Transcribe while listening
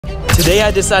Today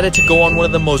I decided to go on one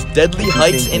of the most deadly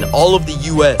hikes in all of the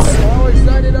US. How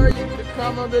excited are you to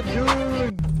come on the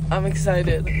dune? I'm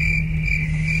excited.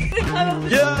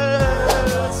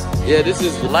 Yes! Yeah, this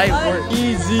is light work.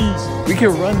 Easy. We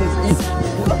can run this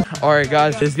easy. Alright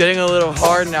guys, it's getting a little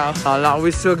hard now. No, we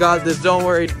still got this. Don't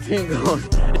worry. Keep going.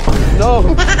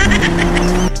 No.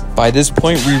 By this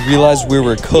point, we realized we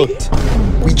were cooked.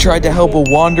 We tried to help a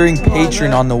wandering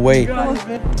patron on the way.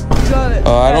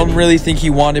 I don't really think he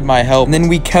wanted my help. And then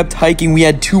we kept hiking. We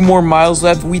had 2 more miles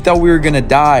left. We thought we were gonna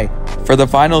die. For the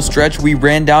final stretch, we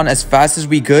ran down as fast as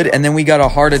we could, and then we got a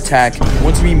heart attack.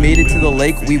 Once we made it to the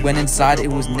lake, we went inside.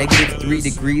 It was -3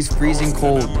 degrees, freezing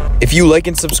cold. If you like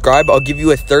and subscribe, I'll give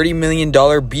you a $30 million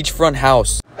beachfront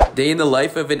house. Day in the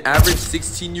life of an average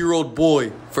 16-year-old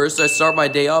boy. First, I start my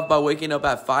day off by waking up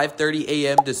at 5:30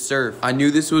 a.m. to surf. I knew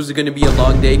this was going to be a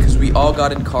long day because we all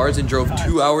got in cars and drove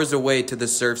 2 hours away to the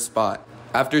surf spot.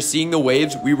 After seeing the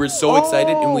waves, we were so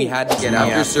excited and we had to get out.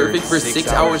 After surfing for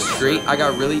 6 hours straight, I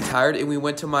got really tired and we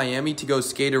went to Miami to go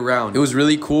skate around. It was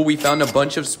really cool. We found a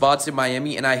bunch of spots in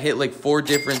Miami and I hit like 4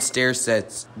 different stair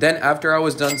sets. Then after I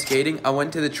was done skating, I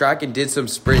went to the track and did some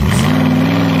sprints.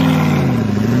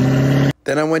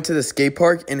 Then I went to the skate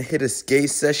park and hit a skate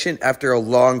session after a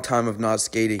long time of not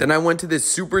skating. Then I went to this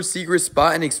super secret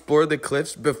spot and explored the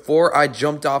cliffs before I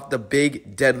jumped off the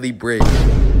big deadly bridge.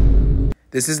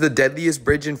 This is the deadliest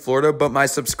bridge in Florida, but my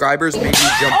subscribers made me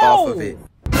jump off of it.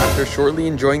 After shortly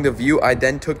enjoying the view, I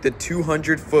then took the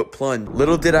 200-foot plunge.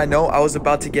 Little did I know I was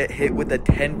about to get hit with a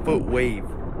 10-foot wave.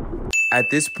 At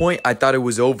this point, I thought it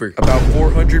was over. About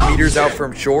 400 meters out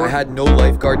from shore, I had no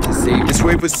lifeguard to save. This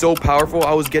wave was so powerful,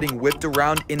 I was getting whipped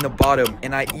around in the bottom,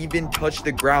 and I even touched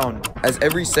the ground. As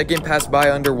every second passed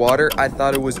by underwater, I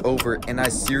thought it was over, and I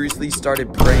seriously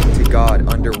started praying to God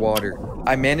underwater.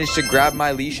 I managed to grab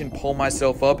my leash and pull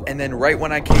myself up, and then right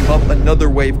when I came up, another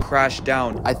wave crashed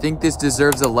down. I think this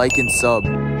deserves a like and sub.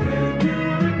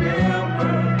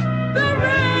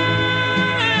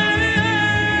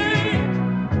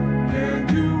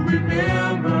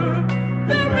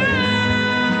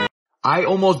 I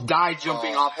almost died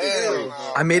jumping off this bridge.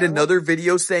 I made another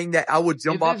video saying that I would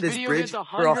jump off this bridge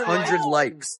for 100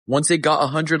 likes. Once it got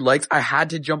 100 likes, I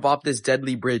had to jump off this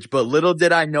deadly bridge. But little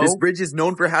did I know, this bridge is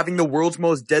known for having the world's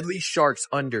most deadly sharks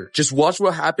under. Just watch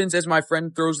what happens as my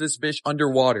friend throws this fish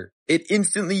underwater. It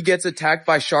instantly gets attacked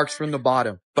by sharks from the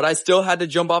bottom. But I still had to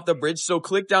jump off the bridge, so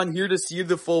click down here to see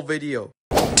the full video.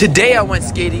 Today I went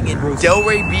skating in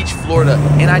Delray Beach, Florida,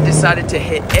 and I decided to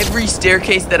hit every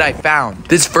staircase that I found.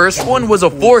 This first one was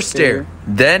a 4-stair.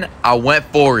 Then I went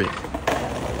for it.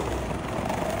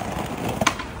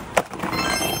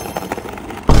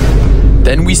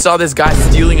 Then we saw this guy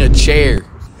stealing a chair.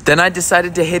 Then I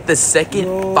decided to hit the second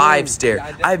 5-stair.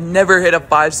 I've never hit a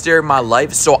 5-stair in my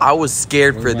life, so I was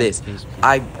scared for this.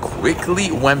 I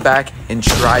quickly went back and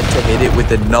tried to hit it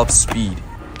with enough speed.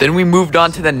 Then we moved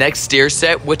on to the next stair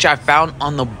set, which I found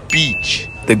on the beach.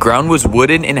 The ground was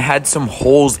wooden and had some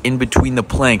holes in between the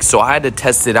planks, so I had to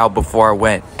test it out before I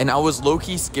went. And I was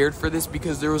low-key scared for this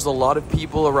because there was a lot of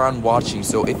people around watching,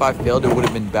 so if I failed, it would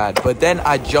have been bad. But then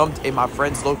I jumped, and my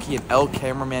friend's low-key an L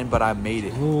cameraman, but I made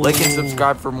it. Like and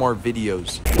subscribe for more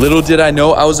videos. Little did I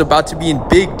know I was about to be in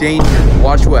big danger.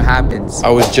 Watch what happens. I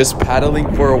was just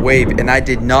paddling for a wave, and I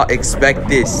did not expect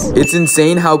this. It's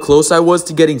insane how close I was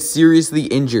to getting seriously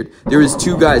injured. There was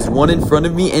 2 guys, one in front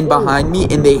of me and behind me,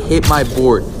 and they hit my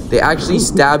board. They actually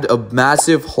stabbed a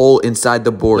massive hole inside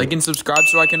the board. Like and subscribe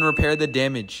so I can repair the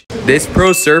damage. This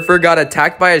pro surfer got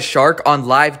attacked by a shark on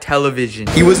live television.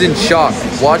 He was in shock.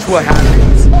 Watch what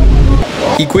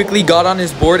happens. He quickly got on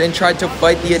his board and tried to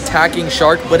fight the attacking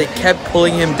shark, but it kept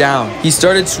pulling him down. He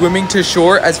started swimming to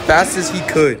shore as fast as he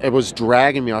could. It was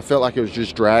dragging me. I felt like it was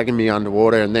just dragging me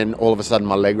underwater, and then all of a sudden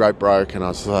my leg rope broke and I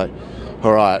was like,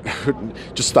 all right,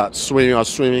 just start swimming. I was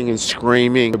swimming and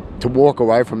screaming. To walk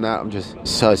away from that, I'm just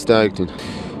so stoked. And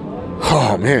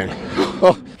oh, man.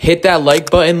 Hit that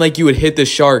like button like you would hit the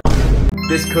shark.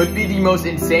 This could be the most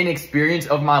insane experience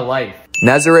of my life.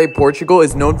 Nazaré, Portugal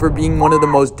is known for being one of the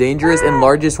most dangerous and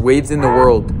largest waves in the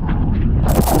world.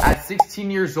 At 16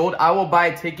 years old, I will buy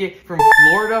a ticket from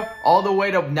Florida all the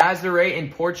way to Nazaré in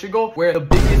Portugal, where the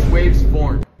biggest waves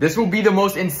form. This will be the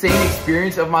most insane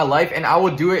experience of my life, and I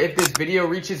will do it if this video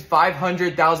reaches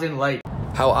 500,000 likes.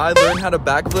 How I learned how to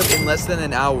backflip in less than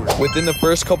an hour. Within the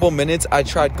first couple minutes, I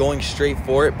tried going straight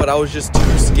for it, but I was just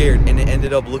too scared and it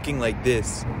ended up looking like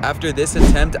this. After this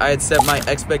attempt, I had set my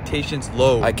expectations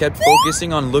low. I kept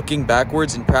focusing on looking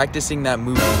backwards and practicing that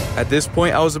movement. At this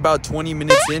point, I was about 20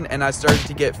 minutes in and I started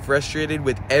to get frustrated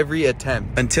with every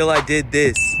attempt until I did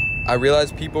this. I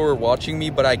realized people were watching me,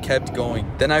 but I kept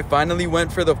going. Then I finally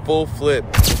went for the full flip.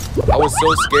 I was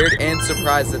so scared and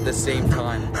surprised at the same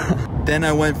time. Then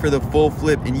I went for the full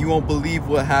flip, and you won't believe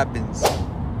what happens.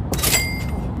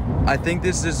 I think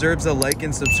this deserves a like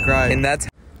and subscribe. And that's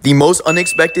the most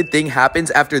unexpected thing happens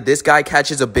after this guy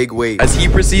catches a big wave. As he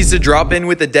proceeds to drop in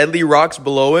with the deadly rocks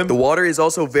below him, the water is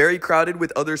also very crowded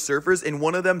with other surfers, and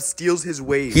one of them steals his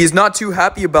wave. He is not too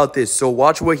happy about this, so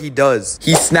watch what he does.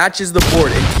 He snatches the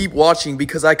board, and keep watching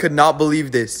because I could not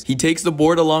believe this. He takes the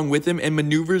board along with him and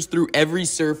maneuvers through every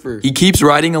surfer. He keeps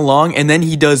riding along, and then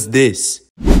he does this.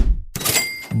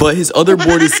 But his other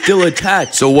board is still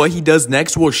attached, so what he does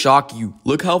next will shock you.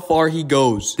 Look how far he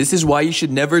goes. This is why you should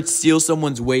never steal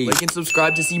someone's wave. Like and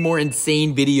subscribe to see more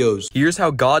insane videos. Here's how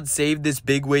God saved this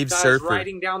big wave surfer.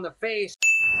 Riding down the face.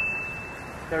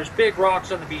 There's big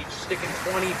rocks on the beach sticking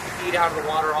 20 feet out of the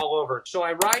water all over. So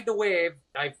I ride the wave,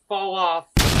 I fall off,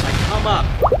 I come up.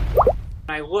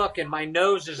 I look and my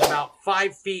nose is about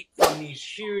 5 feet from these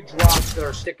huge rocks that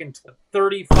are sticking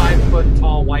 35-foot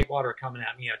tall whitewater coming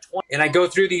at me at 20. And I go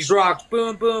through these rocks,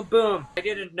 boom, boom, boom. I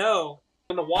didn't know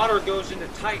when the water goes into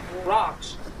tight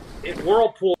rocks, it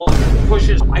whirlpool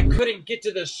pushes. I couldn't get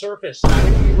to the surface. I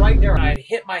would be right there and I'd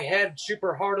hit my head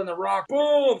super hard on the rock,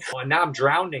 boom. And now I'm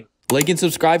drowning. Like and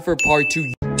subscribe for part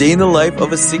 2. Day in the life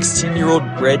of a 16-year-old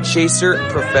bread chaser,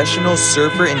 professional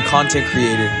surfer, and content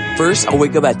creator. First, I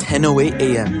wake up at 10:08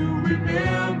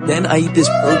 a.m. Then I eat this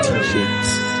protein shake.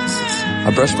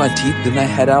 I brush my teeth, then I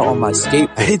head out on my skate.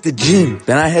 I hit the gym.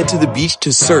 Then I head to the beach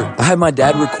to surf. I had my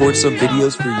dad record some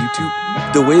videos for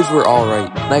YouTube. The waves were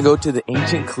alright. Then I go to the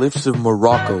ancient cliffs of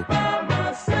Morocco.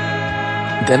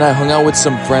 Then I hung out with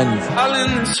some friends.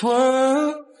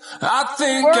 I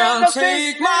think I'll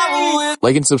take my way.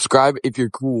 Like and subscribe if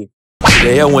you're cool.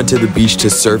 Today I went to the beach to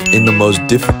surf in the most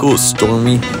difficult,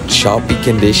 stormy, choppy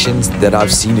conditions that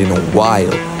I've seen in a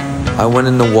while. I went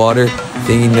in the water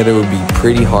thinking that it would be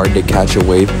pretty hard to catch a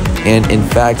wave, and in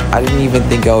fact, I didn't even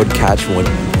think I would catch one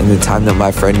in the time that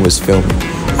my friend was filming.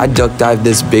 I duck dived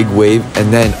this big wave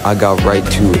and then I got right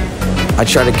to it. I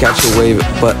tried to catch a wave,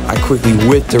 but I quickly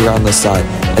whipped around the side,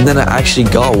 and then I actually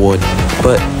got one,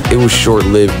 but it was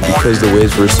short-lived because the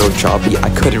waves were so choppy, I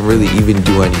couldn't really even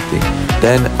do anything.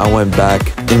 Then I went back,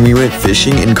 and we went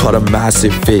fishing and caught a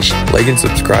massive fish. Like and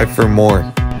subscribe for more.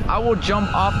 I will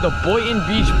jump off the Boynton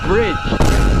Beach Bridge.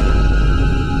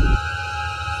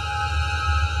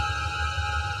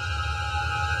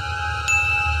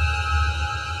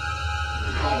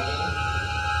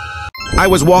 I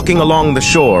was walking along the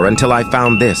shore until I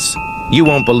found this. You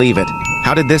won't believe it.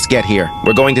 How did this get here?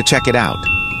 We're going to check it out.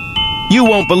 You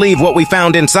won't believe what we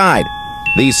found inside.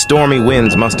 These stormy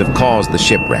winds must have caused the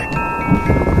shipwreck.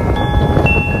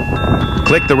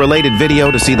 Click the related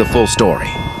video to see the full story.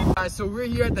 Alright, so we're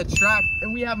here at the track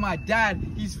and we have my dad.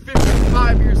 He's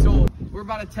 55 years old. We're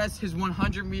about to test his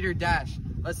 100-meter dash.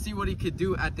 Let's see what he could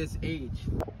do at this age.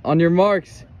 On your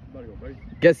marks,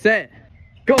 get set,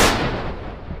 go!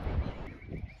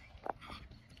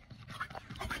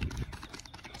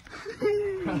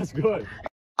 That's good.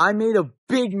 I made a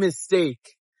big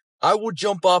mistake. I will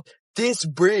jump off this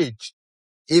bridge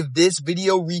if this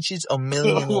video reaches 1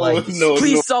 million likes.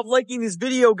 Please stop liking this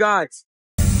video, guys.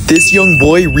 This young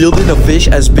boy reeled in a fish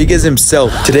as big as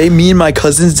himself. Today, me and my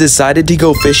cousins decided to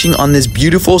go fishing on this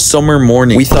beautiful summer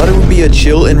morning. We thought it would be a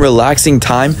chill and relaxing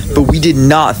time, but we did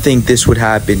not think this would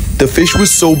happen. The fish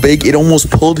was so big, it almost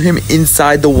pulled him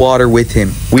inside the water with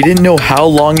him. We didn't know how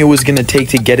long it was gonna take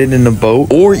to get it in the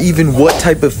boat, or even what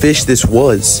type of fish this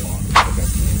was.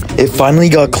 It finally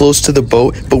got close to the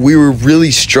boat, but we were really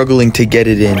struggling to get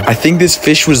it in. I think this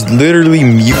fish was literally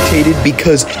mutated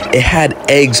because it had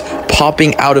eggs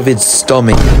popping out of its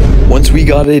stomach. Once we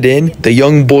got it in, the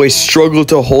young boy struggled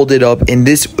to hold it up, and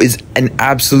this is an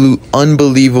absolute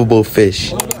unbelievable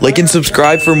fish. Like and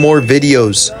subscribe for more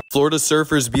videos. Florida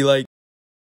surfers be like,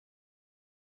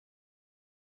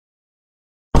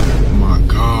 Oh my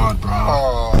God, bro.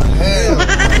 Oh, hell.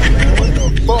 What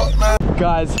the fuck, man?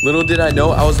 guys, little did I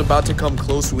know I was about to come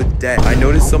close with death. I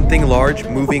noticed something large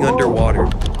moving underwater.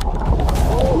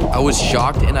 I was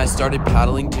shocked and I started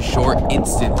paddling to shore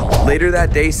instantly. Later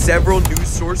that day, several news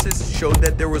sources showed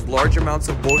that there was large amounts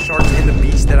of bull sharks in the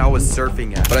beach that I was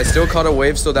surfing at. But I still caught a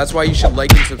wave, so that's why you should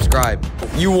like and subscribe.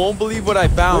 You won't believe what I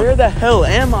found. Where the hell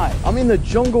am I? I'm in the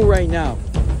jungle right now.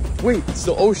 Wait, it's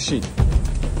the ocean.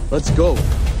 Let's go.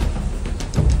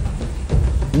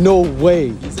 No way.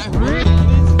 Is that real?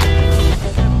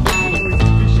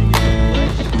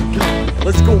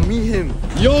 Let's go meet him.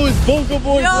 Yo, it's Boca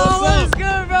Boy. Yo, what's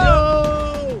good, bro?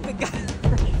 Yo.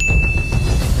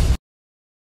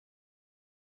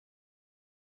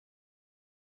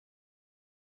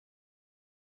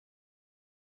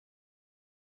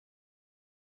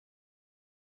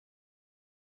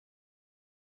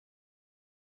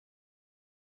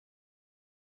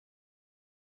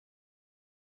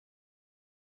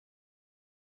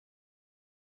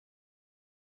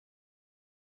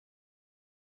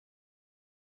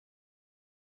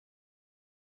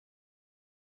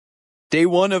 Day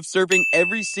 1 of surfing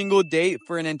every single day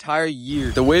for an entire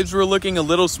year. The waves were looking a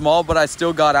little small, but I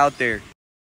still got out there.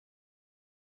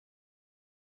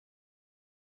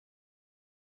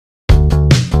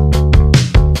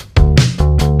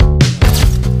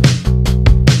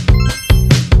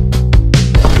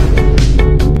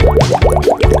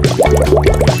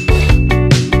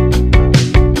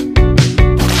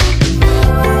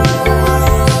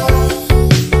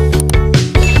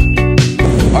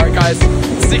 Alright guys,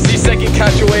 60-second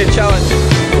catch away challenge.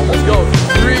 Let's go.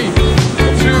 3, 2,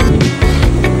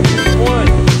 1,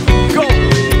 go!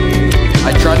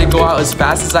 I tried to go out as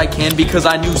fast as I can because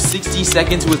I knew 60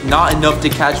 seconds was not enough to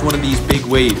catch one of these big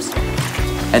waves.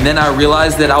 And then I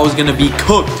realized that I was gonna be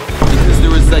cooked because there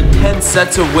was like 10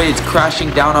 sets of waves crashing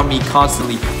down on me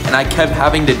constantly and I kept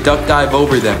having to duck dive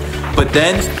over them. But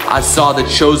then I saw the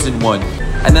chosen one.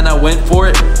 And then I went for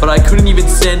it, but I couldn't even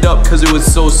stand up because it was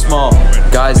so small.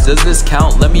 Guys, does this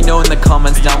count? Let me know in the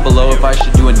comments down below if I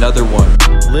should do another one.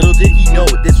 Little did he know,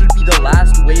 this would be the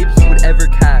last wave he would ever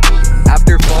catch.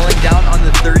 After falling down on the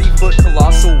 30-foot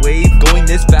colossal wave, going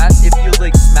this fast, it feels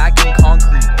like smacking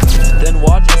concrete. Then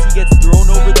watch as he gets thrown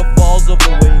over the falls of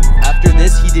the wave. After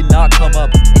this, he did not come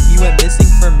up, and he went missing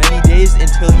for many days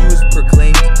until he was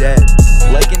proclaimed dead.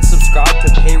 Like and subscribe to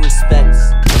pay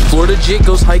respects. Florida Jake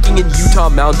goes hiking in Utah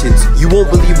mountains. You won't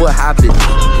believe what happened.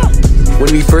 When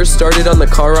we first started on the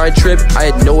car ride trip, I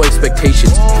had no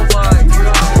expectations. Oh my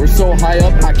God. We're so high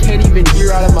up, I can't even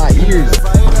hear out of my ears.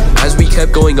 As we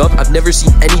kept going up, I've never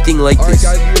seen anything like this.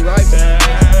 Alright guys, you're right, man.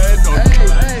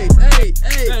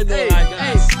 Hey.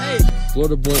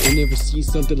 Florida boy, I never seen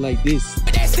something like this.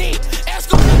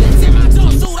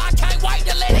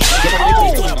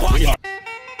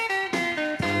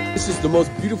 This is the most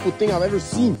beautiful thing I've ever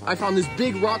seen. I found this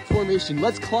big rock formation.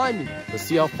 Let's climb it. Let's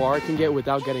see how far I can get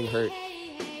without getting hurt.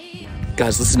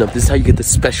 Guys, listen up. This is how you get the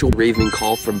special raving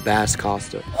call from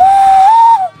BASCOSTA.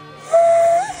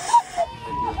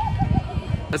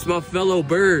 That's my fellow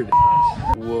bird.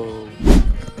 Whoa.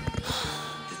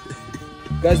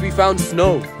 Guys, we found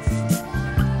snow.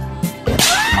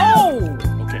 Oh!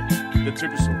 Okay, the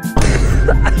trip is over.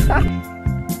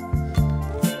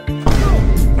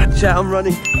 Chat, I'm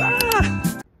running.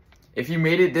 If you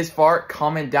made it this far,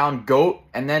 comment down GOAT,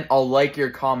 and then I'll like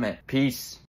your comment. Peace.